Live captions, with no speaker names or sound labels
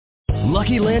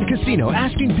Lucky Land Casino,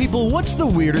 asking people, what's the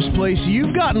weirdest place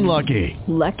you've gotten lucky?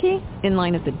 Lucky? In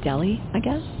line at the deli, I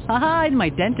guess? Aha, in my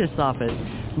dentist's office.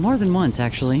 More than once,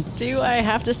 actually. Do I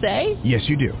have to say? Yes,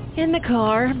 you do. In the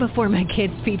car before my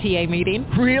kids' PTA meeting.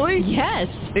 Really? Yes.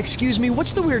 Excuse me,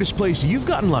 what's the weirdest place you've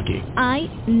gotten lucky? I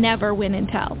never win and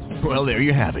tell. Well, there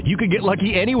you have it. You can get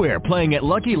lucky anywhere, playing at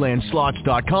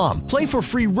LuckyLandSlots.com. Play for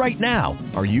free right now.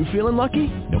 Are you feeling lucky?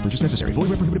 No purchase necessary. Void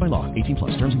where prohibited by law.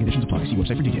 18+. Terms and conditions apply. See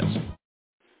website for details.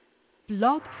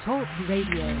 Blog Talk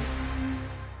Radio.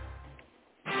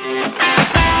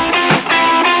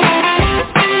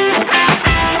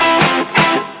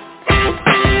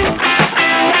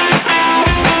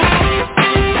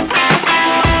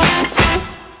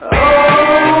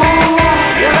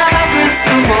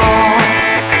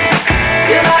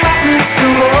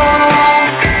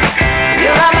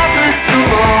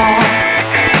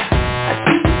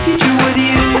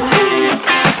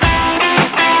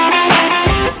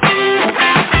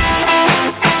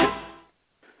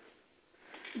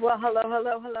 Well,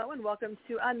 hello, and welcome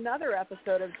to another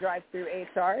episode of DriveThru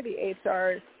HR, the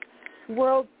HR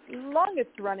world's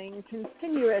longest-running,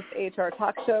 continuous HR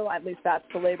talk show. At least that's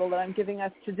the label that I'm giving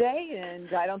us today,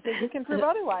 and I don't think we can prove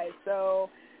otherwise. So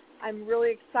I'm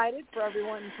really excited for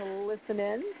everyone to listen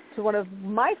in to one of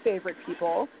my favorite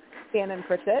people, Shannon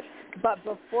Pritchett. But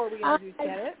before we introduce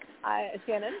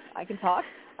Shannon, I can talk.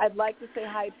 I'd like to say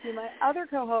hi to my other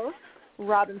co-host,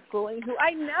 Robin Schooling, who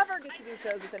I never get to do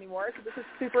shows with anymore, so this is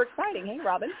super exciting. Hey,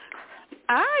 Robin.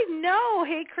 I know.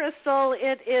 Hey, Crystal.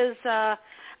 It is. I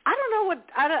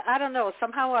don't know.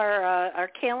 Somehow our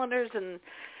calendars and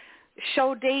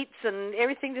show dates and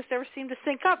everything just never seem to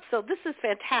sync up. So this is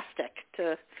fantastic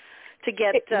to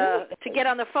get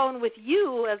on the phone with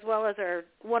you as well as our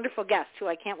wonderful guest, who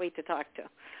I can't wait to talk to.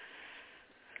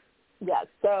 Yes.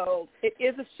 So it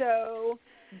is a show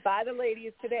by the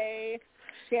ladies today.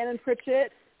 Shannon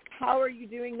Pritchett, how are you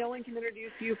doing? No one can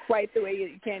introduce you quite the way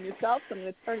you can yourself, so I'm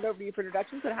going to turn it over to you for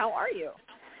introductions, but how are you?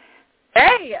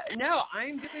 Hey, no,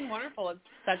 I'm doing wonderful. It's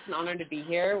such an honor to be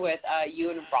here with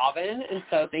you and Robin, and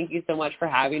so thank you so much for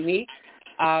having me.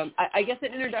 I guess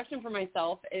an introduction for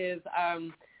myself is,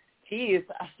 I've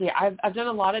done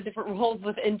a lot of different roles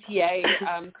with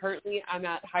NTA. Currently, I'm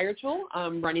at Hiretual,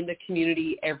 running the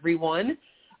community Evry1.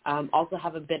 Also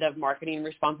have a bit of marketing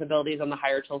responsibilities on the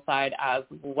Hiretual side as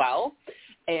well.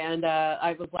 And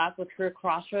I was last with Career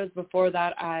Crossroads. Before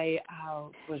that, I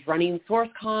was running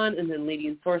SourceCon and then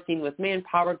leading sourcing with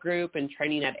Manpower Group and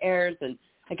training at AIRS. And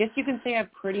I guess you can say I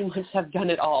pretty much have done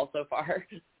it all so far.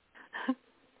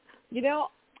 You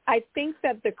know, I think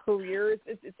that the careers,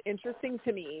 it's interesting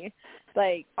to me.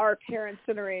 Like our parents'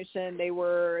 generation, they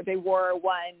wore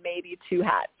one, maybe two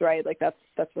hats, right? Like that's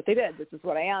what they did. This is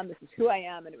what I am. This is who I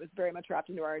am. And it was very much wrapped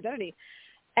into our identity.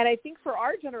 And I think for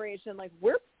our generation, like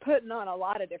we're putting on a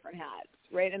lot of different hats,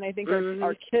 right? And I think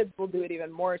our kids will do it even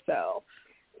more so.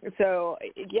 So,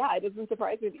 yeah, it doesn't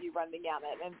surprise me that you run the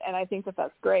gamut. And I think that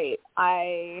that's great.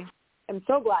 I am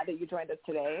so glad that you joined us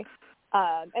today.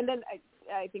 And then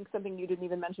I think something you didn't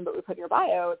even mention, but we put in your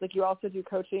bio, is like you also do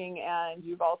coaching and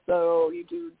you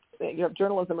have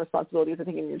journalism responsibilities, I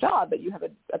think, in your job, but you have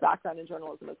a background in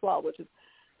journalism as well, which is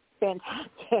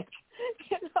fantastic.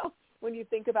 When you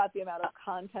think about the amount of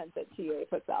content that TA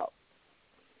puts out.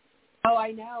 Oh,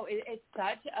 I know. It's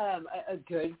such a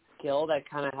good skill that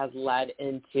kind of has led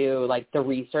into like the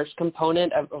research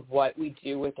component of what we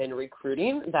do within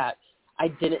recruiting that I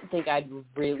didn't think I'd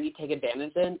really take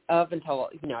advantage of until,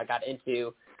 I got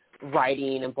into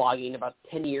writing and blogging about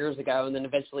 10 years ago and then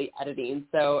eventually editing.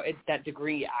 So that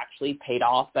degree actually paid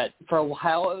off. But for a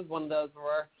while, it was one of those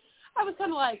where I was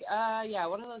kind of like,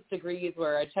 one of those degrees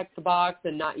where I checked the box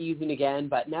and not using again.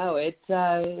 But no, it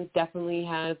definitely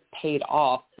has paid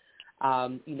off,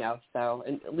 so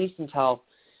at least until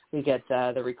we get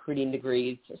the recruiting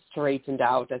degrees straightened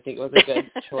out, I think it was a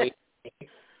good choice.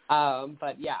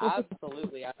 But yeah,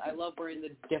 absolutely. I love wearing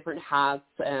the different hats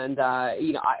and, I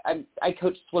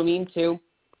coach swimming too.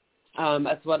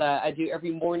 That's what I do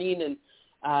every morning and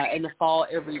in the fall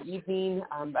every evening.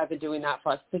 I've been doing that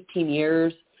for 15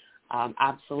 years.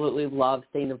 Absolutely love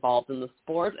staying involved in the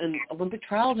sport, and Olympic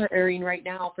trials are airing right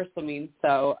now for swimming.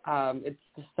 So it's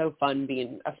just so fun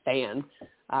being a fan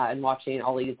and watching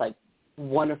all these like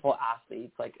wonderful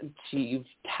athletes like achieve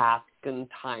tasks and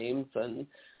times and,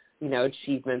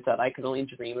 achievements that I could only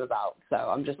dream about. So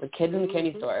I'm just a kid in the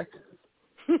candy store.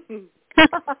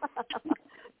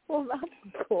 Well, that's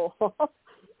cool.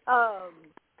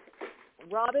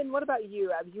 Robin, what about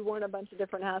you? Have you worn a bunch of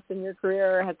different hats in your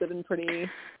career, or has it been pretty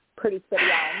steady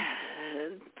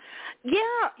on?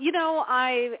 Yeah,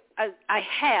 I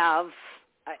have.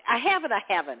 I have and I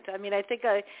haven't. I mean, I think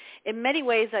in many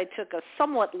ways I took a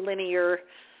somewhat linear,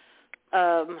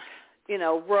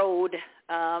 road.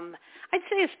 I'd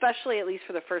say especially at least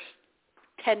for the first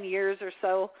 10 years or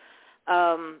so.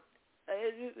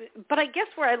 But I guess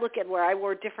where I look at where I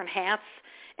wore different hats,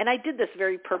 and I did this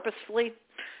very purposefully,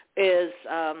 is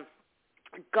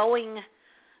going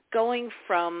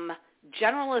from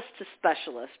generalist to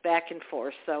specialist back and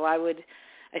forth. So I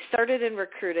started in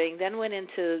recruiting, then went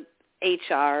into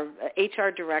HR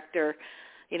director.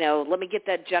 Let me get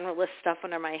that generalist stuff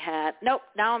under my hat. Nope,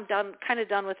 now I'm kind of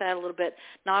done with that a little bit.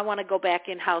 Now I want to go back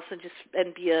in-house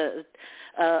and be a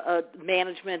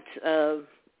management,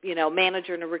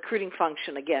 manager in a recruiting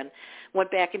function again. Went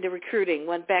back into recruiting,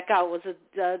 went back out, was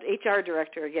a HR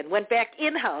director again, went back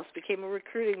in-house, became a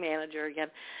recruiting manager again.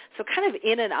 So kind of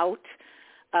in and out,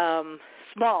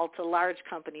 small to large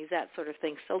companies, that sort of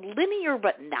thing. So linear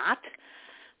but not.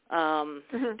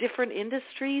 Different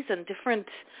industries and different,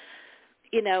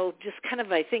 just kind of,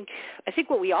 I think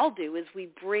what we all do is we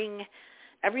bring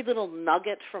every little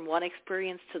nugget from one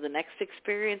experience to the next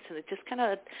experience, and it just kind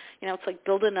of, it's like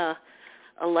building a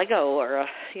Lego or a,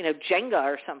 Jenga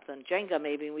or something. Jenga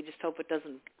maybe, and we just hope it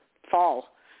doesn't fall.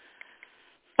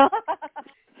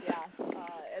 Yeah.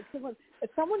 As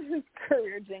someone whose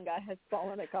career Jenga has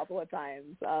fallen a couple of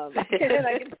times, and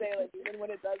I can say, like, even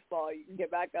when it does fall, you can get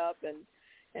back up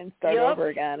and start over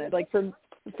again. And, like,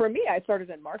 for me, I started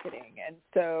in marketing, and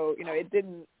so, it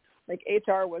didn't, like,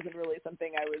 HR wasn't really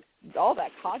something I was all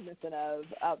that cognizant of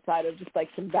outside of just, like,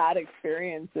 some bad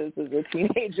experiences as a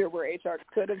teenager where HR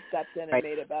could have stepped in and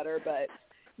made it better, but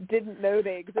didn't know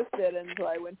they existed until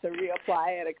I went to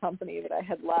reapply at a company that I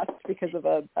had left because of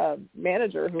a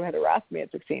manager who had harassed me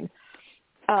at 16.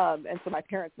 And so my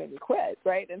parents made me quit,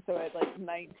 right? And so at like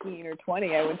 19 or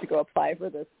 20, I went to go apply for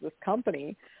this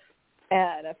company,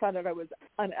 and I found out I was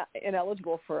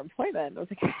ineligible for employment. I was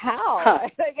like, how?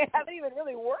 Like, I haven't even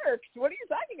really worked. What are you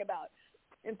talking about?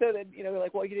 And so then, they're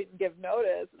like, well, you didn't give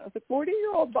notice. And I was like,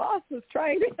 40-year-old boss was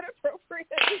trying to inappropriate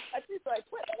touch me, so I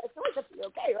quit. And I feel like that's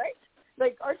okay, right?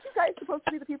 Like, aren't you guys supposed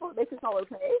to be the people that make this all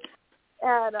okay?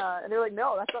 And they're like,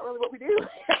 no, that's not really what we do.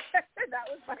 And that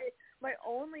was my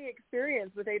only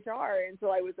experience with HR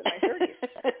until I was in my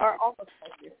 30s, or almost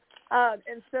 30s.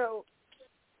 And so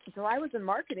I was in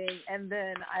marketing, and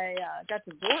then I got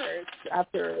divorced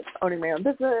after owning my own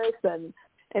business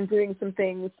and doing some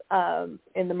things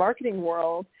in the marketing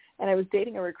world. And I was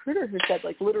dating a recruiter who said,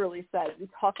 like, literally said, we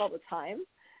talk all the time,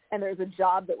 and there's a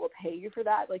job that will pay you for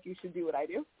that. Like, you should do what I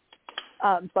do.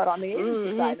 But on the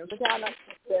agency side, I was like, yeah, I'm not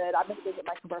interested. I'm going to get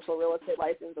my commercial real estate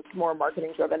license. It's more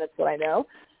marketing driven. It's what I know.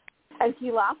 And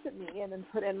he laughed at me and then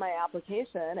put in my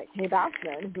application at Kay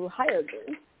Bassman, who hired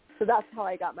me. So that's how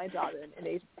I got my job in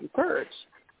agency search.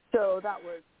 So that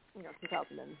was,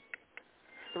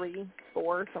 2003,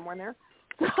 4, somewhere in there.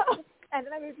 And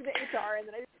then I moved into HR, and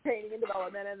then I did training and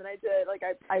development, and then I did,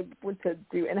 I went to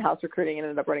do in-house recruiting and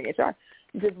ended up running HR.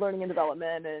 Did learning and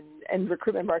development and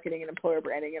recruitment marketing and employer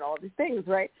branding and all of these things,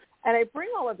 right? And I bring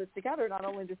all of this together not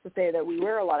only just to say that we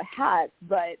wear a lot of hats,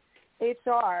 but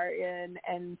HR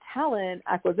and talent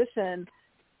acquisition,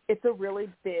 it's a really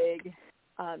big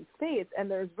space,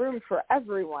 and there's room for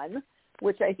everyone,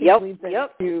 which I think leads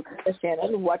into,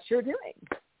 Shannon, what you're doing.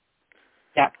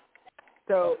 Yeah.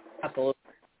 So absolutely.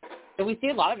 So we see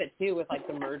a lot of it too with like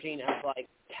the merging of like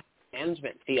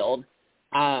management field,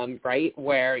 right?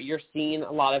 Where you're seeing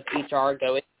a lot of HR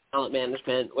go into talent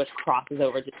management, which crosses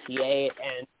over to TA,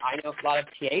 and I know a lot of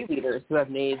TA leaders who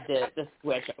have made the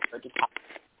switch over to talent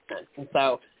management. And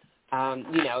so,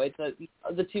 it's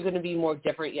the two going to be more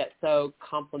different yet so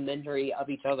complementary of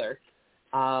each other.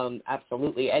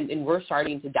 Absolutely. And we're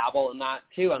starting to dabble in that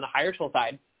too on the Hiretual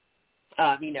side.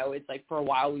 It's like for a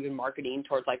while we've been marketing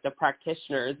towards like the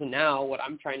practitioners, and now what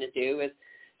I'm trying to do is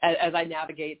as I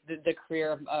navigate the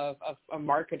career of a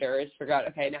marketer is figure out,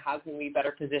 okay, now how can we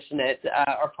better position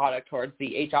our product towards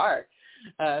the HR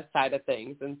side of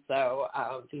things. And so,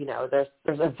 there's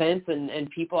events and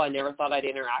people I never thought I'd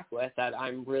interact with that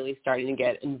I'm really starting to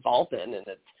get involved in, and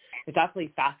it's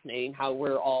absolutely fascinating how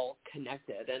we're all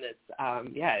connected. And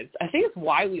I think it's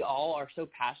why we all are so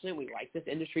passionate. We like this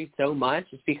industry so much.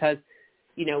 It's because,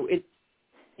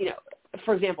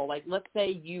 for example, like let's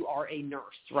say you are a nurse,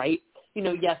 right?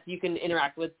 Yes, you can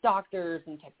interact with doctors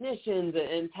and technicians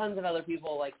and tons of other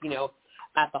people like,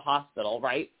 at the hospital,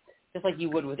 right? Just like you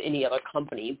would with any other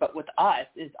company. But with us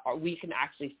we can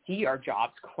actually see our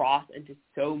jobs cross into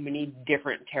so many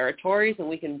different territories, and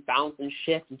we can bounce and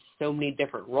shift into so many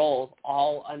different roles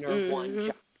all under one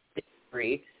job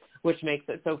industry, which makes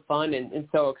it so fun and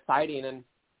so exciting, and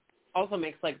also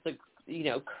makes like the,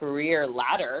 career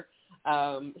ladder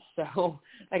So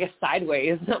I guess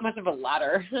sideways, not much of a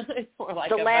ladder. It's more like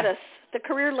the lattice, the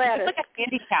career lattice. It's like a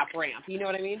handicap ramp, you know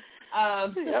what I mean?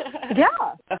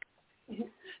 Yeah.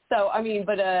 So, I mean,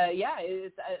 but I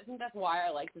think that's why I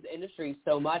like this industry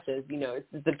so much is,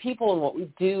 it's the people and what we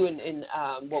do and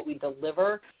what we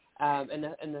deliver and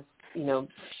the,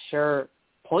 sure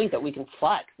point that we can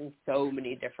flex in so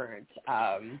many different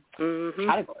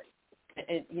categories.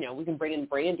 And, we can bring in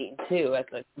branding, too, as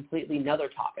a completely another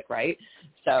topic, right?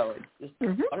 So it's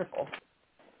just wonderful.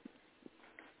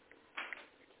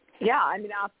 Yeah, I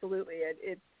mean, absolutely.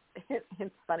 It's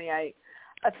funny.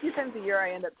 A few times a year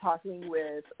I end up talking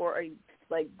with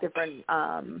different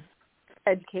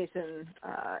education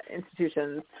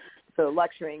institutions, so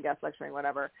lecturing, guest lecturing,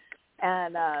 whatever.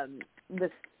 And this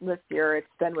year it's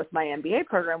been with my MBA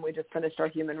program. We just finished our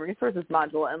human resources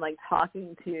module and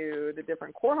talking to the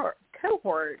different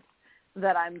cohorts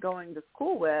that I'm going to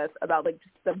school with about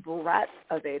just the breadth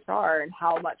of HR and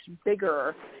how much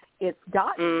bigger it's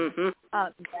gotten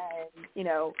than,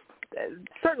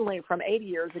 certainly from 80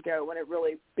 years ago when it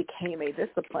really became a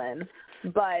discipline,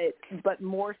 but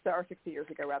more so, or 60 years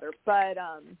ago rather. But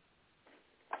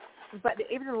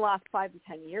even in the last 5 to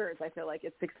 10 years, I feel like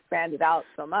it's expanded out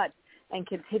so much and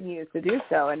continues to do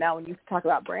so. And now when you talk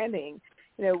about branding,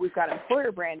 we've got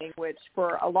employer branding, which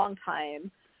for a long time,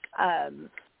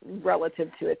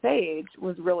 relative to its age,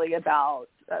 was really about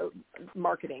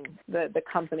marketing the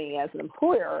company as an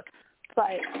employer.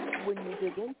 But when you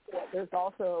dig into it, there's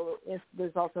also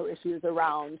issues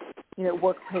around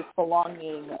workplace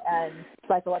belonging and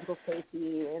psychological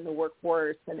safety in the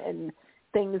workforce and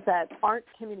things that aren't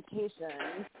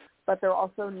communication, but they're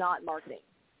also not marketing,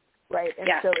 right? And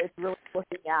so it's really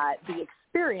looking at the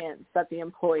experience that the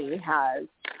employee has.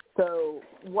 So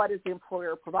what is the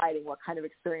employer providing? What kind of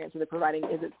experience are they providing?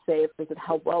 Is it safe? Does it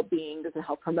help well-being? Does it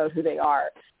help promote who they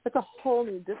are? It's a whole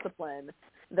new discipline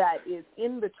that is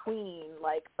in between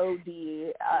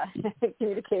OD,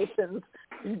 communications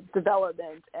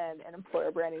development and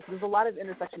employer branding. So there's a lot of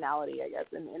intersectionality, I guess,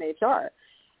 in HR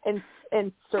and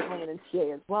certainly in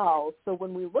TA as well. So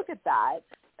when we look at that,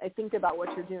 I think about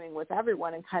what you're doing with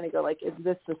Evry1 and kind of go is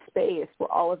this the space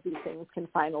where all of these things can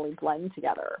finally blend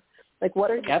together?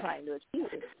 What are you trying to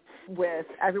achieve with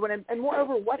Evry1? And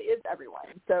moreover, what is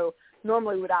Evry1? So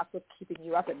normally we would ask what's keeping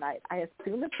you up at night. I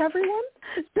assume it's Evry1.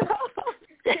 So,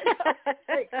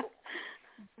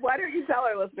 why don't you tell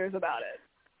our listeners about it?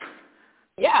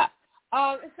 Yeah.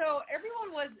 So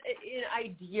Evry1 was an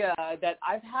idea that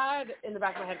I've had in the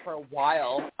back of my head for a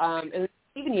while. And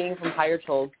Stephen Yang from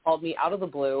Hiretual called me out of the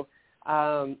blue,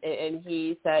 and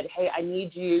he said, "Hey, I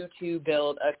need you to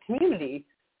build a community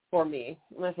for me."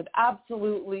 And I said,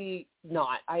 "Absolutely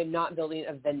not. I am not building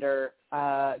a vendor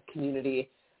community."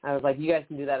 I was like, "You guys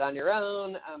can do that on your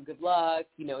own. Good luck.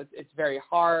 It's very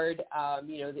hard.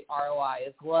 The ROI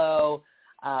is low.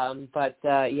 But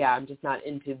I'm just not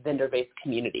into vendor-based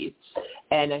communities."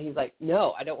 And he's like,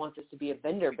 "No, I don't want this to be a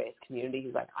vendor-based community."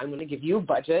 He's like, "I'm going to give you a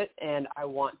budget, and I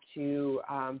want to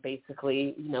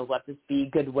basically, let this be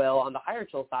goodwill on the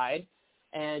Hiretual side,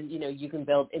 and, you can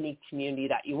build any community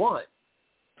that you want."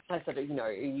 I said, "Are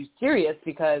you serious?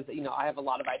 Because, I have a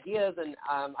lot of ideas, and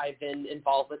I've been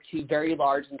involved with 2 very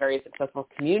large and very successful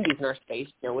communities in our space,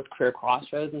 with Career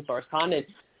Crossroads and SourceCon, and,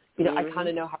 I kind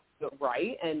of know how to do it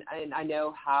right, and I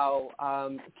know how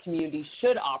communities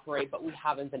should operate, but we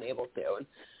haven't been able to."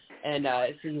 And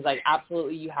so he's like,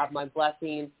 "Absolutely, you have my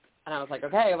blessing." And I was like,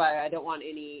 "Okay, well, I don't want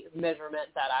any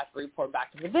measurement that I have to report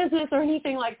back to the business or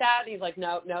anything like that." And he's like,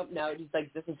 no. He's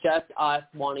like, "This is just us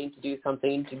wanting to do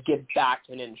something to give back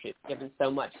to an industry that's given so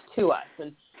much to us."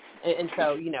 And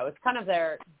so, it's kind of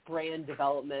their brand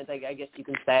development, I guess you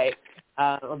can say,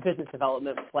 or business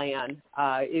development plan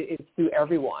is through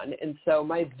Evry1. And so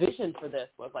my vision for this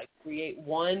was create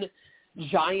one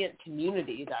giant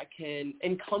community that can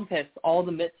encompass all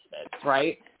the misfits,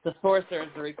 right? The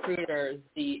sourcers, the recruiters,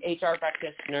 the HR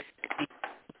practitioners, the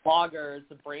bloggers,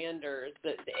 the branders,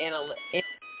 the analysts,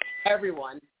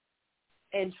 everyone,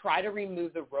 and try to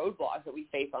remove the roadblocks that we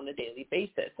face on a daily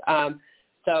basis.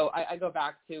 So I go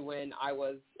back to when I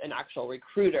was an actual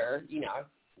recruiter,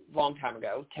 a long time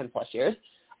ago, 10 plus years.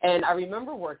 And I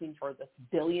remember working for this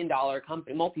billion-dollar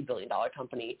company, multi-billion-dollar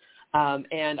company,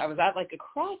 and I was at a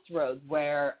crossroads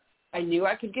where I knew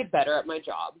I could get better at my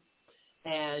job,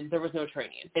 and there was no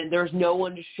training, and there was no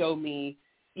one to show me,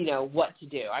 what to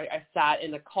do. I sat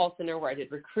in a call center where I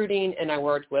did recruiting, and I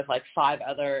worked with 5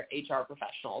 other HR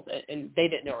professionals, and they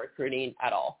didn't know recruiting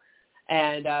at all.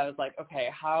 And I was like, okay,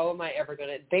 how am I ever going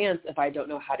to advance if I don't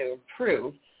know how to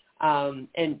improve? And,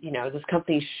 this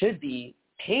company should be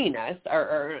paying us,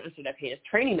 or should I pay us,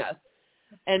 training us.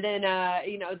 And then,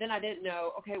 then I didn't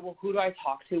know, okay, well, who do I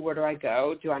talk to? Where do I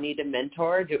go? Do I need a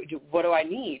mentor? What do I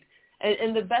need?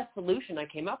 And the best solution I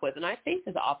came up with, and I faced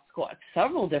this obstacle at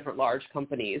several different large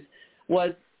companies,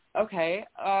 was, okay,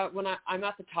 when I'm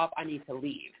at the top, I need to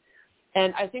leave.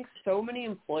 And I think so many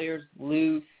employers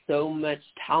lose so much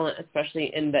talent,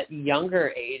 especially in that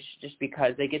younger age, just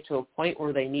because they get to a point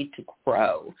where they need to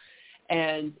grow.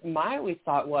 And my always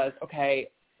thought was, okay,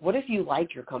 what if you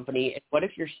like your company, and what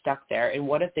if you're stuck there, and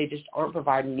what if they just aren't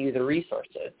providing you the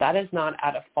resources? That is not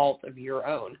at a fault of your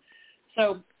own.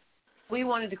 So we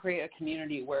wanted to create a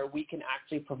community where we can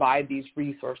actually provide these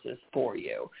resources for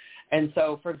you. And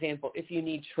so, for example, if you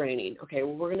need training, okay,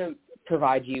 well, we're going to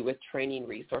provide you with training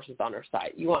resources on our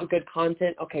site. You want good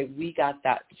content? Okay, we got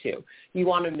that too. You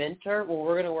want a mentor? Well,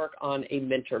 we're going to work on a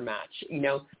mentor match.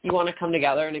 You want to come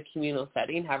together in a communal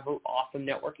setting, have awesome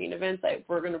networking events,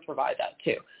 we're going to provide that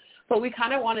too. But we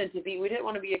kind of wanted to be, we didn't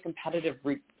want to be a competitive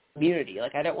community.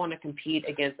 Like, I don't want to compete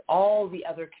against all the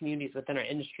other communities within our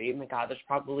industry. Oh my God, there's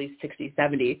probably 60,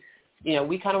 70.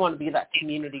 We kind of want to be that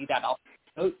community that also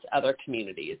promotes other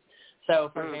communities.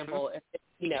 So, for example, if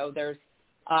there's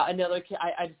another,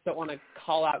 I just don't want to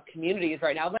call out communities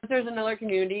right now, but if there's another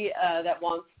community that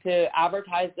wants to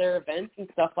advertise their events and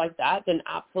stuff like that, then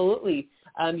absolutely.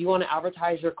 You want to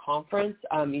advertise your conference,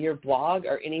 your blog,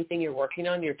 or anything you're working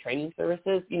on, your training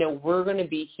services, we're going to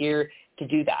be here to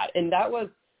do that. And that was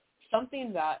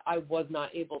something that I was not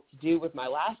able to do with my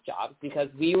last job, because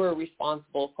we were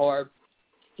responsible for,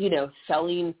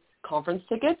 selling conference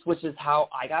tickets, which is how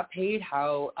I got paid,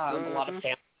 how a lot of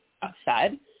families got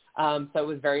fed. So it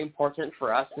was very important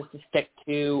for us just to stick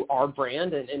to our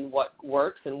brand and what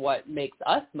works and what makes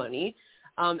us money.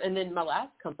 And then my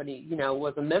last company,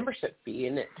 was a membership fee,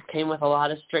 and it came with a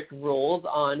lot of strict rules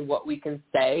on what we can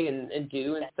say and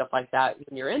do and stuff like that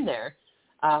when you're in there.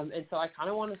 And so I kind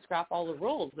of want to scrap all the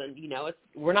rules. And,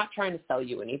 we're not trying to sell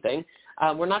you anything.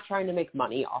 We're not trying to make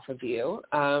money off of you.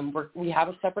 We have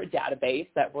a separate database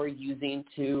that we're using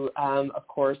to, of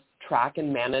course, track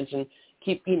and manage and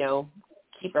keep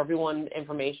everyone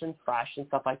information fresh and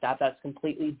stuff like that. That's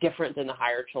completely different than the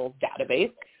Hiretual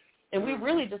database. And we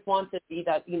really just want to be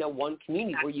that, one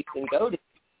community where you can go to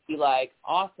be like,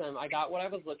 awesome, I got what I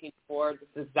was looking for. This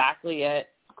is exactly it.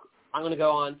 I'm going to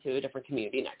go on to a different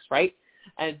community next, right?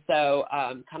 And so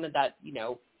kind of that,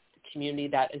 community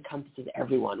that encompasses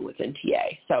everyone within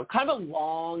TA. So kind of a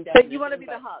long definition. But you want to be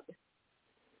the hub.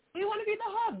 We want to be the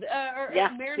hub.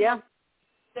 Yeah.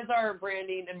 Is our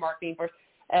branding and marketing first.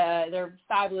 They're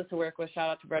fabulous to work with. Shout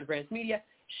out to Red Brands Media.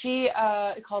 She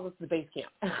calls us the base camp.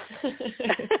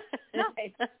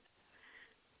 Nice.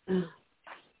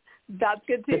 That's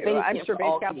good too. I'm sure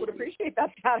Basecamp would appreciate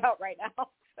that shout out right now.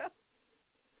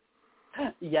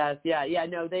 Yes, yeah.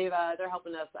 No, they're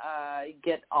helping us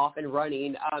get off and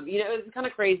running. It's kind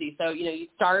of crazy. So, you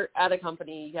start at a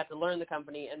company, you have to learn the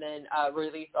company, and then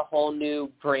release a whole new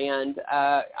brand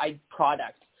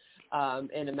product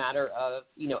in a matter of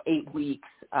 8 weeks.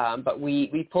 But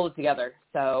we pulled it together.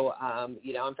 So I'm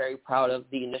very proud of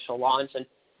the initial launch. And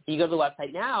you go to the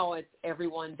website now, it's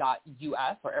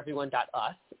everyone.us or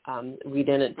everyone.us. We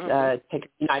didn't pick a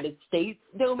United States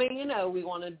domain. We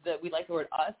like the word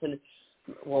us, and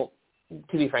well,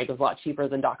 to be frank, it was a lot cheaper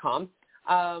than .com.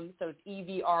 So it's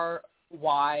Evry1.us.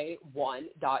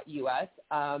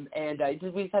 And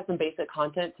we just had some basic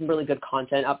content, some really good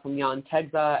content up from Jan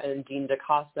Tegza and Dean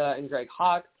DaCosta and Greg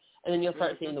Hawk. And then you'll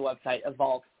start seeing the website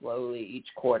evolve slowly each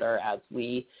quarter as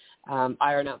we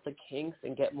iron out the kinks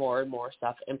and get more and more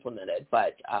stuff implemented.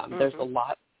 But there's a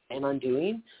lot to plan on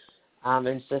doing. And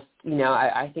it's just,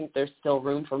 I think there's still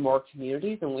room for more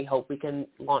communities, and we hope we can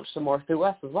launch some more through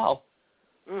us as well.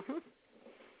 Mm-hmm.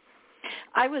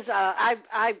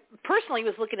 I personally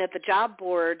was looking at the job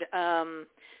board,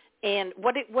 and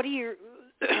what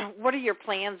are your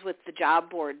plans with the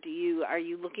job board? Are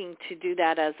you looking to do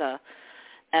that as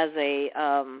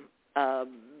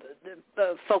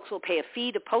folks will pay a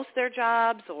fee to post their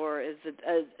jobs, or is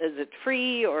it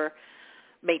free, or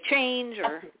may change,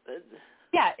 or?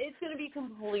 Yeah, it's going to be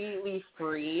completely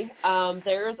free.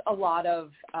 There's a lot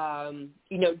of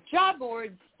job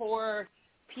boards for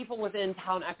people within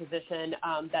talent acquisition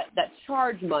that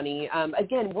charge money.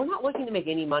 Again, we're not looking to make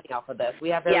any money off of this. We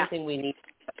have everything we need to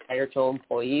hire to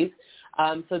employees.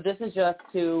 So this is just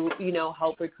to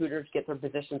help recruiters get their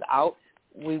positions out.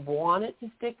 We want it to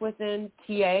stick within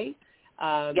TA.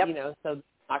 So it's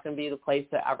not going to be the place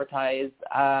to advertise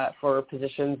for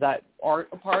positions that aren't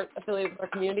affiliated with our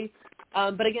community.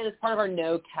 But again, it's part of our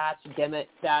no-catch gimmick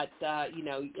that,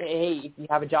 hey, if you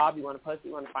have a job, you want to post it,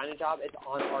 you want to find a job, it's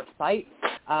on our site.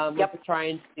 We're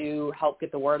trying to help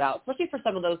get the word out, especially for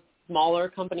some of those smaller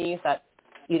companies that,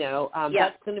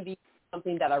 that's going to be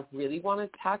something that I really want to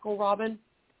tackle, Robin.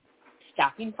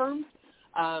 Staffing firms.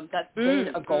 That's been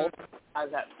a goal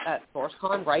at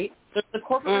SourceCon, right? There's the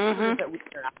corporate recruiters that we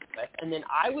interact with, and then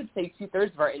I would say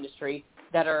 2/3 of our industry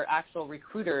that are actual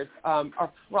recruiters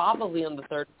are probably on the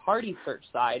third-party search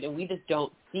side, and we just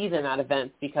don't see them at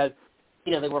events because,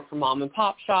 they work for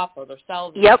mom-and-pop shops or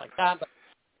themselves and stuff like that. But,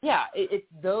 yeah, it's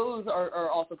those are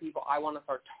also people I want to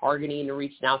start targeting and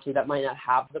reaching out to that might not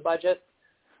have the budget.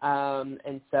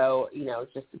 And so,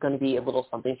 it's just going to be a little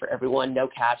something for everyone. No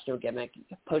catch, no gimmick.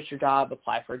 Post your job,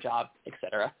 apply for a job,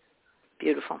 etc.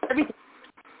 Beautiful. Everything.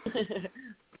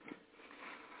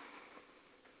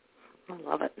 I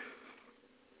love it.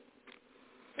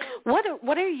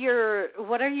 What are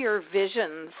your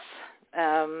visions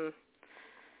and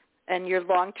your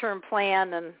long-term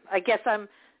plan? And I guess I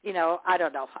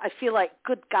don't know. I feel like,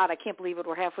 good God, I can't believe it.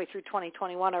 We're halfway through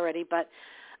 2021 already, but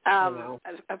I'm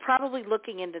probably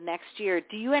looking into next year.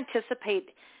 Do you anticipate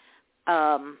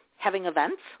having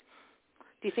events?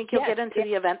 Do you think you'll get into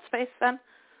the event space then?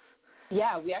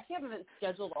 Yeah, we actually have events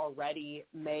scheduled already,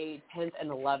 May 10th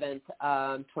and 11th,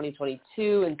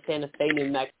 2022 in Santa Fe, New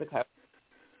Mexico.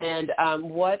 And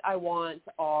what I want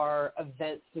our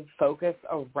events to focus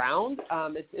around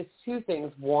is two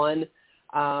things. One,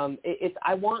 I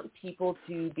want people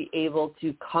to be able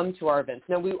to come to our events.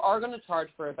 Now, we are going to charge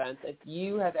for events. If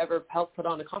you have ever helped put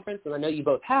on a conference, and I know you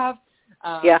both have,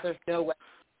 there's no way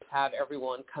to have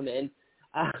everyone come in.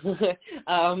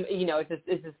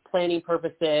 It's just planning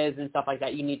purposes and stuff like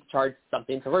that. You need to charge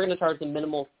something. So we're going to charge a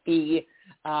minimal fee,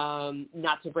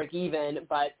 not to break even,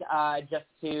 but just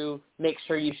to make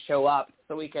sure you show up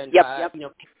so we can, pay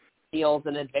deals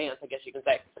in advance, I guess you can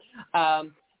say.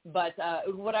 But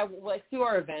through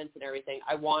our events and everything,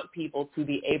 I want people to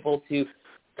be able to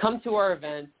come to our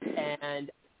events and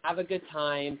have a good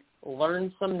time,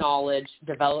 learn some knowledge,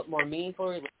 develop more meaningful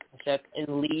relationships,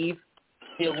 and leave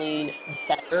feeling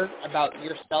better about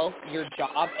yourself, your job,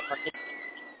 and our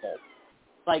goals.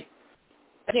 Like,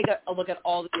 I take a look at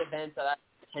all the events that I've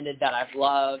attended that I've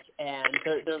loved, and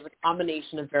there's a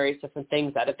combination of various different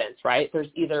things at events, right? There's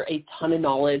either a ton of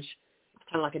knowledge,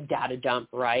 kind of like a data dump,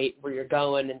 right, where you're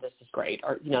going and this is great.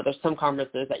 Or, there's some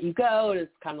conferences that you go and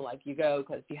it's kind of like you go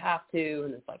because you have to,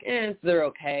 and it's like, they're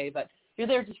okay, but you're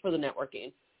there just for the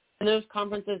networking. And there's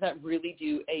conferences that really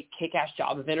do a kick-ass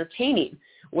job of entertaining,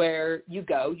 where you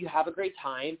go, you have a great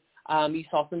time, you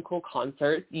saw some cool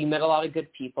concerts, you met a lot of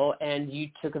good people, and you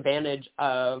took advantage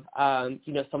of,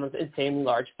 someone's insanely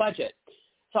large budget.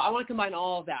 So I want to combine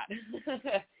all of that.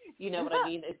 You know what I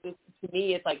mean? To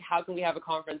me, it's like, how can we have a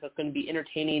conference that's going to be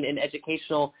entertaining and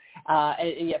educational,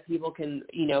 and yet people can,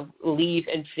 leave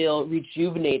and feel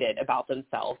rejuvenated about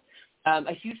themselves.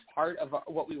 A huge part of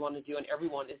what we want to do, and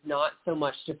everyone, is not so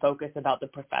much to focus about the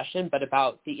profession, but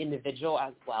about the individual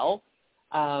as well.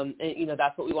 And,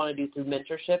 that's what we want to do through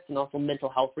mentorships and also mental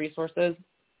health resources.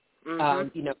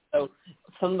 So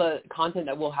some of the content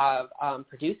that we'll have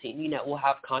producing, we'll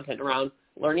have content around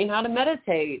learning how to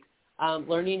meditate,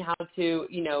 learning how to,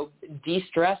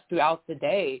 de-stress throughout the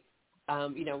day.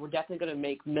 We're definitely going to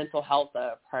make mental health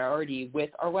a priority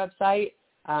with our website.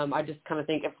 I just kind of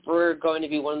think if we're going to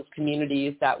be one of those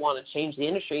communities that want to change the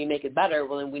industry and make it better,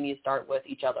 well, then we need to start with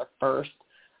each other first.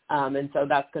 And so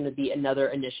that's going to be another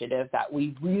initiative that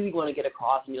we really want to get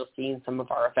across, and you'll see in some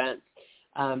of our events.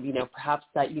 Perhaps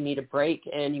that you need a break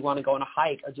and you want to go on a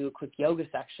hike or do a quick yoga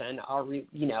section or,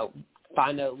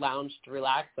 find a lounge to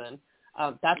relax in.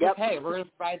 That's okay. We're going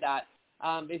to provide that.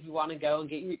 If you want to go and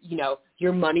get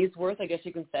your money's worth, I guess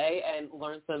you can say, and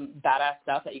learn some badass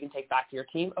stuff that you can take back to your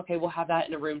team, okay, we'll have that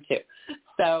in a room too.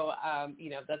 So,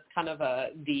 that's kind of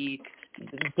the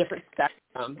different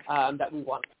spectrum that we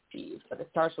want to achieve. But it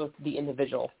starts with the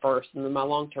individual first, and then my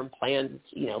long-term plan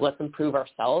is, let's improve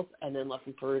ourselves and then let's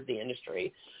improve the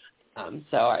industry.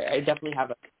 So I definitely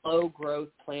have a slow growth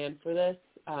plan for this,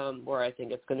 where I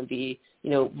think it's going to be,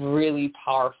 really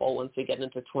powerful once we get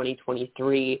into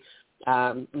 2023.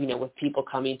 With people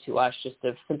coming to us just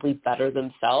to simply better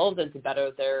themselves and to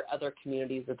better their other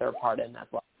communities that they're a part in as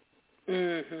well.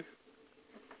 Mm-hmm.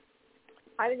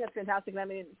 I think that's fantastic. I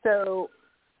mean, so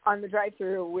on the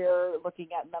DriveThru, we're looking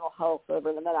at mental health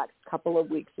over the next couple of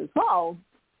weeks as well.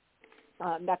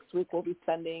 Next week we'll be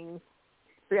spending,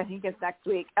 I think it's next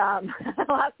week. Last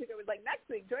week I was like, next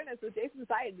week, join us with Jason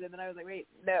Seiden. And then I was like, wait,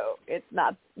 no, it's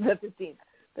not the 15th.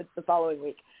 It's the following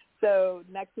week. So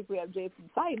next week we have Jason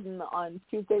Seiden on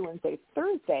Tuesday, Wednesday,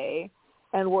 Thursday.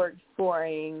 and we're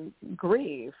exploring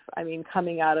grief. I mean,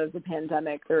 coming out of the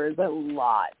pandemic, there is a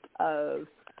lot of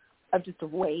just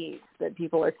weight that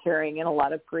people are carrying and a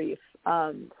lot of grief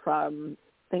from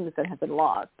things that have been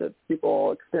lost, of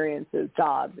people experiences,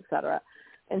 jobs, et cetera.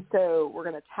 And so we're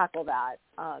going to tackle that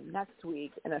next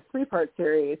week in a 3-part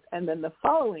series. And then the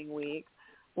following week,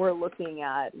 we're looking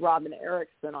at Robin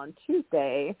Erickson on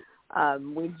Tuesday.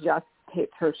 We just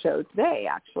taped her show today,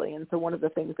 actually. And so one of the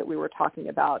things that we were talking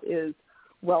about is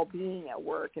well-being at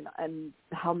work and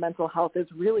how mental health is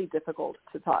really difficult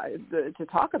to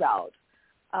talk about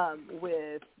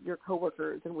with your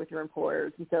coworkers and with your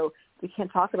employers. And so if you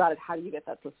can't talk about it, how do you get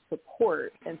that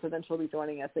support? And so then she'll be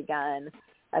joining us again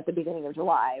at the beginning of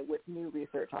July with new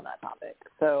research on that topic.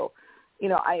 So,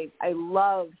 I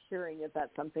love hearing that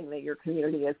that's something that your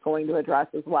community is going to address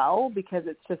as well, because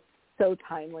it's just so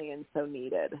timely and so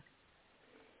needed.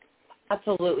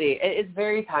 Absolutely. It's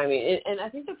very timely. And I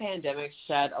think the pandemic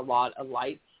shed a lot of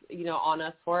light, on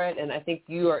us for it. And I think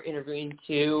you are interviewing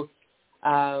two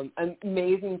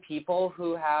amazing people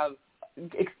who have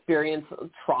experienced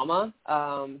trauma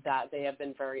that they have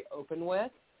been very open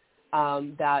with,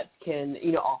 that can,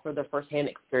 offer their firsthand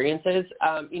experiences.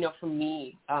 For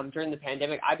me, during the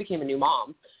pandemic, I became a new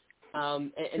mom.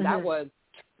 And that was,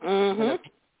 the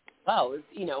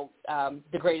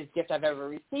greatest gift I've ever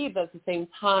received. But at the same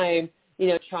time,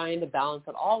 trying to balance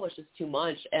it all was just too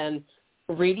much. And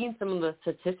reading some of the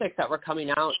statistics that were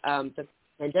coming out, the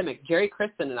pandemic, Jerry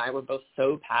Crispin and I were both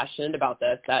so passionate about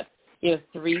this that,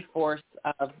 3/4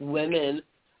 of women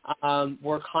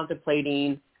were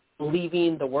contemplating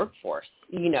leaving the workforce,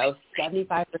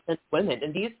 75% women.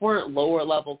 And these weren't lower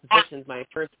level positions. My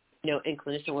first,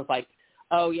 inclination was like,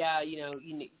 oh yeah, you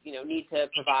need to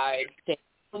provide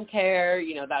stay-at-home care,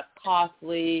 that's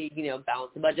costly,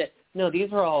 balance the budget. No, these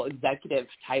were all executive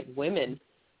type women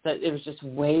that it was just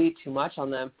way too much on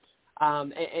them.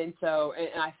 And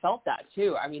I felt that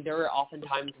too. I mean, there were often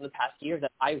times in the past year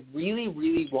that I really,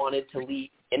 really wanted to leave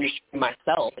industry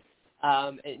myself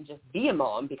and just be a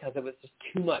mom, because it was just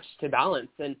too much to balance.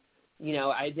 And,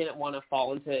 I didn't want to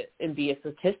fall into and be a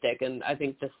statistic. And I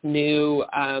think this new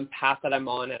path that I'm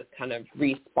on has kind of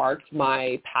re-sparked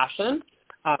my passion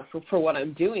for what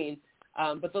I'm doing.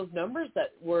 But those numbers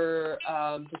that were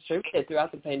distributed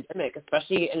throughout the pandemic,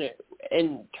 especially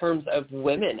in terms of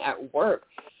women at work,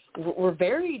 were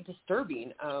very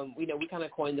disturbing. We kind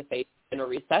of coined the phrase in a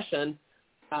recession,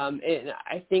 and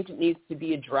I think it needs to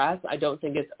be addressed. I don't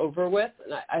think it's over with,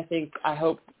 and I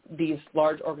hope these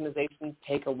large organizations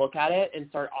take a look at it and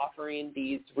start offering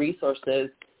these resources,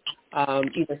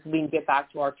 either so we can get back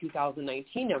to our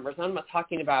 2019 numbers. I'm not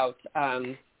talking about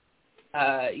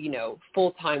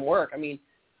full-time work. I mean,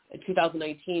 in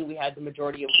 2019, we had the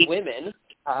majority of women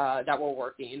that were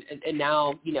working, and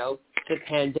now, the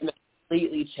pandemic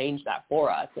completely changed that for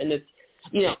us. And it's,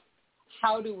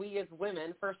 how do we as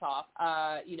women, first off,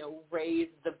 raise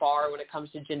the bar when it comes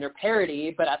to gender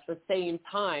parity, but at the same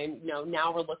time,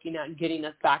 now we're looking at getting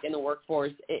us back in the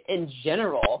workforce in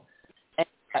general. And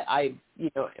I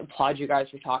applaud you guys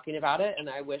for talking about it, and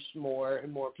I wish more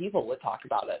and more people would talk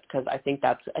about it, because I think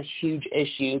that's a huge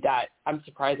issue that I'm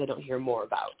surprised I don't hear more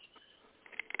about.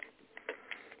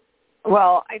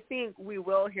 Well, I think we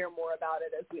will hear more about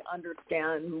it as we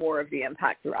understand more of the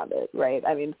impact around it, right?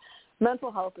 I mean,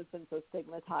 mental health has been so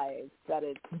stigmatized that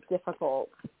it's difficult,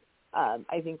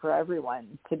 I think, for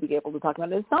everyone to be able to talk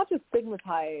about it. It's not just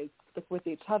stigmatized with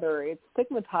each other. It's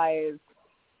stigmatized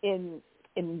in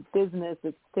business.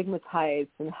 It's stigmatized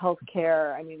in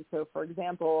healthcare. I mean, so, for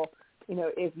example,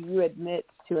 if you admit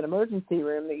to an emergency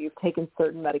room that you've taken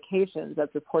certain medications,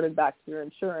 that's reported back to your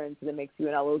insurance, and it makes you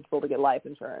ineligible to get life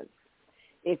insurance.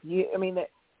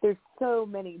 There's so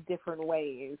many different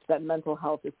ways that mental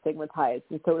health is stigmatized.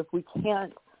 And so if we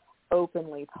can't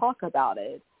openly talk about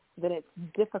it, then it's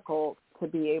difficult to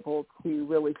be able to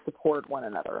really support one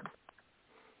another.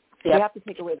 Yep. We have to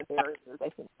take away the barriers, I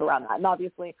think, around that. And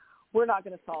obviously, we're not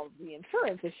going to solve the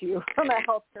insurance issue from a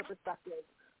healthcare perspective,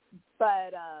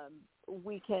 but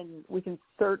we can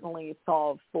certainly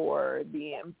solve for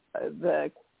the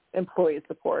employee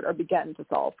support, or begin to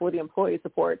solve for the employee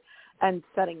support, and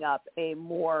setting up a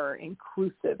more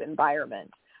inclusive environment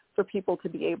for people to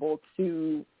be able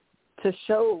to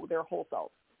show their whole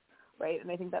self, right?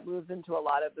 And I think that moves into a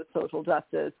lot of the social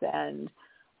justice and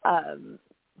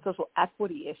social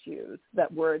equity issues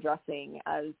that we're addressing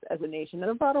as a nation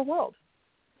and a broader world.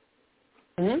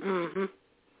 Mm-hmm. Mm-hmm.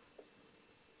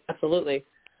 Absolutely.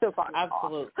 So far,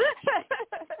 absolutely.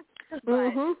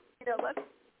 But,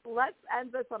 let's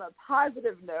end this on a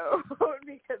positive note,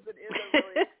 because it is a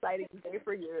really exciting day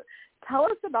for you. Tell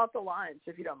us about the launch,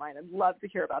 if you don't mind. I'd love to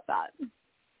hear about that.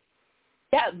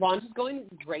 Yeah, launch is going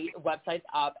great. Website's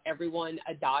up,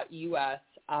 Evry1.us.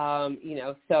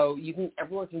 So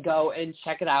everyone can go and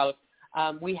check it out.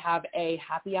 We have a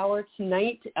happy hour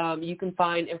tonight. You can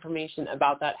find information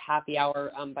about that happy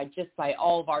hour by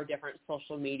all of our different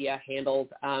social media handles.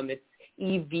 It's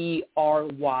Evry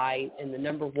and the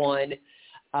number 1.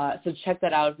 So check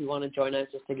that out if you want to join us,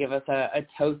 just to give us a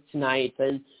toast tonight.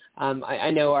 And I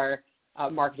know our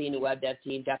marketing and web dev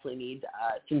team definitely needs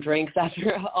some drinks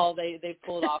after all they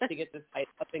pulled off to get this site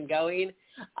up and going.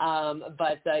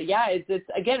 It's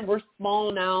again, we're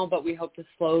small now, but we hope to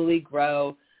slowly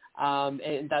grow.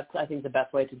 And that's, I think, the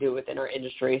best way to do it within our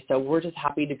industry. So we're just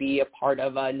happy to be a part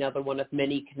of another one of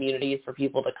many communities for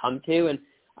people to come to. And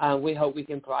we hope we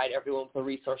can provide everyone with the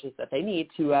resources that they need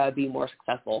to be more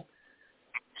successful.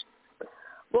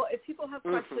 Well, if people have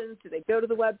questions, do they go to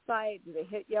the website? Do they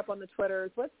hit you up on the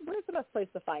Twitters? Where's the best place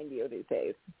to find you these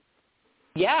days?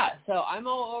 Yeah, so I'm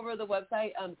all over the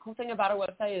website. Cool thing about our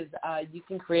website is you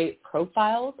can create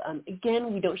profiles.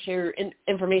 Again, we don't share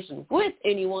information with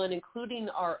anyone, including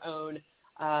our own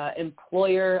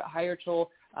employer,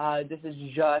 Hiretual. This is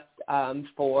just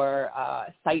for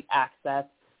site access.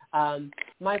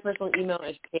 My personal email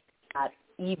is at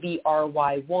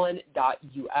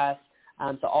evry1.us.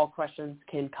 So all questions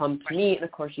can come to me, and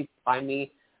of course you can find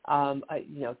me, on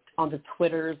the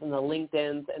Twitters and the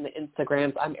LinkedIns and the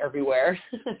Instagrams. I'm everywhere.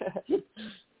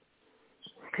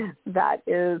 That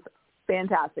is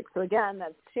fantastic. So again,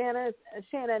 that's Shannon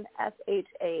Shannon at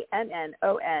Evry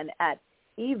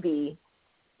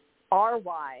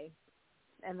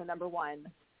and the number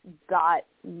 1.us.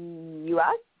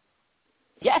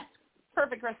 Yes,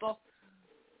 perfect, Crystal.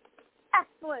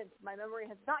 Excellent. My memory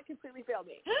has not completely failed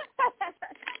me.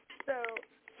 So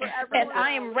for everyone, and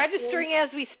I am registering as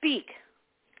we speak.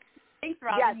 Thanks,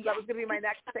 Robin. Yes, that was going to be my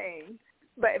next thing.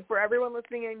 But for everyone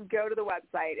listening in, go to the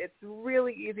website. It's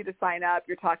really easy to sign up.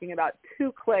 You're talking about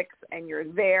 2 clicks and you're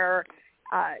there.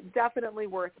 Definitely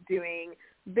worth doing.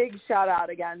 Big shout out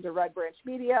again to Red Branch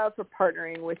Media for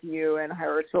partnering with you and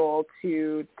Hiretual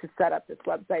to set up this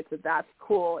website. So that's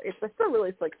cool. It's a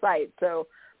really slick site. So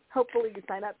hopefully you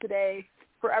sign up today.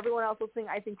 For everyone else listening,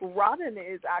 I think Robin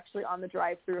is actually on the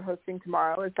DriveThru hosting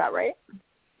tomorrow. Is that right?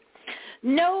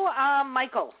 No,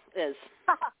 Michael is.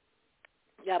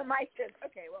 Yep.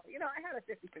 Okay, well, I had a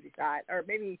 50-50 shot, or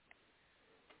maybe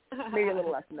a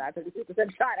little less than that,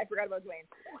 52% shot. I forgot about Dwayne.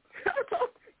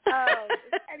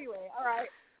 Anyway, all right.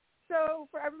 So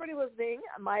for everybody listening,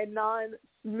 my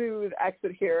non-smooth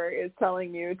exit here is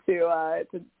telling you to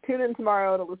tune in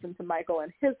tomorrow to listen to Michael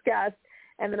and his guest.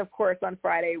 And then, of course, on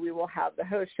Friday, we will have the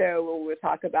host show where we'll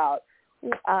talk about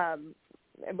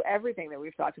everything that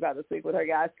we've talked about this week with our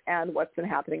guests and what's been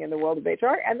happening in the world of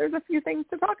HR. And there's a few things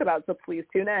to talk about, so please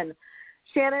tune in.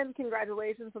 Shannon,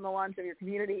 congratulations on the launch of your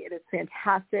community. It is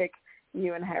fantastic.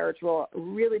 You and Hiretual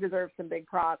really deserve some big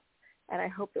props, and I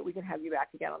hope that we can have you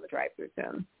back again on the DriveThru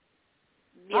soon.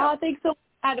 Yeah. Oh, thanks so much.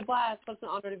 I had a blast. It's an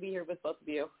honor to be here with both of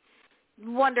you.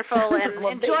 Wonderful, and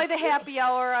enjoy the happy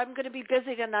hour. I'm going to be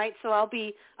busy tonight, so I'll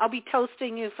be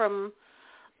toasting you from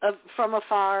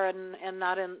afar and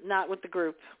not with the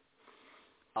group.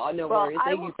 Oh, no worries.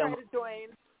 Thank you so much.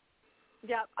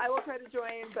 I will try to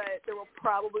join, but there will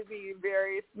probably be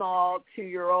very small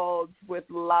 2-year-olds with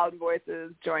loud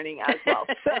voices joining as well.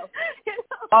 So,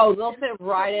 oh, they'll fit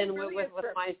right in with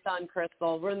my son,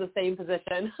 Crystal. We're in the same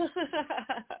position.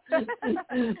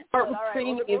 All right, we'll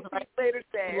see you later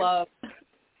today. Love.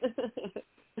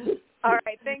 All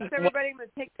right, thanks everybody. I'm going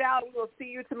to take it out. We'll see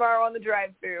you tomorrow on the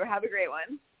DriveThru. Have a great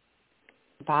one.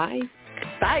 Bye.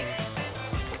 Bye.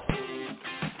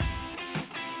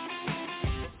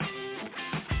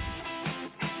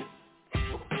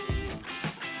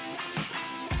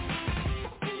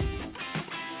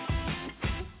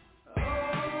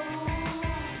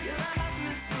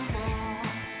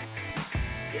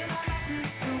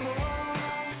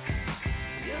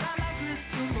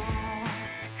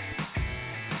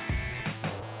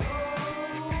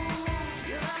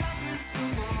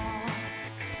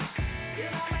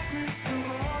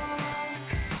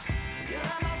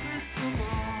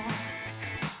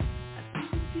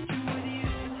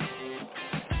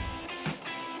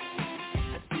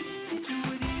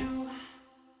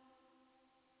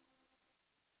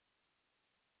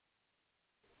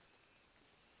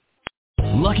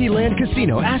 Lucky Land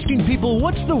Casino, asking people,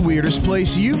 what's the weirdest place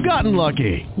you've gotten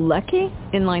lucky? Lucky?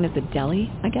 In line at the deli,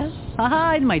 I guess?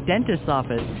 Aha, in my dentist's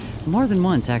office. More than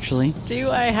once, actually.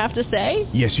 Do I have to say?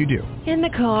 Yes, you do. In the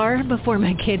car before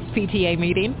my kids' PTA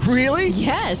meeting. Really?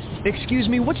 Yes. Excuse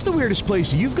me, what's the weirdest place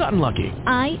you've gotten lucky?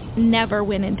 I never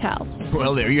win and tell.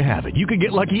 Well, there you have it. You can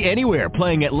get lucky anywhere,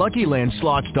 playing at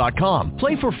LuckyLandSlots.com.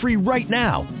 Play for free right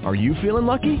now. Are you feeling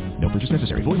lucky? No purchase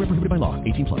necessary. Void where prohibited by law.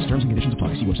 18 plus. Terms and conditions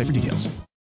apply. See website for details.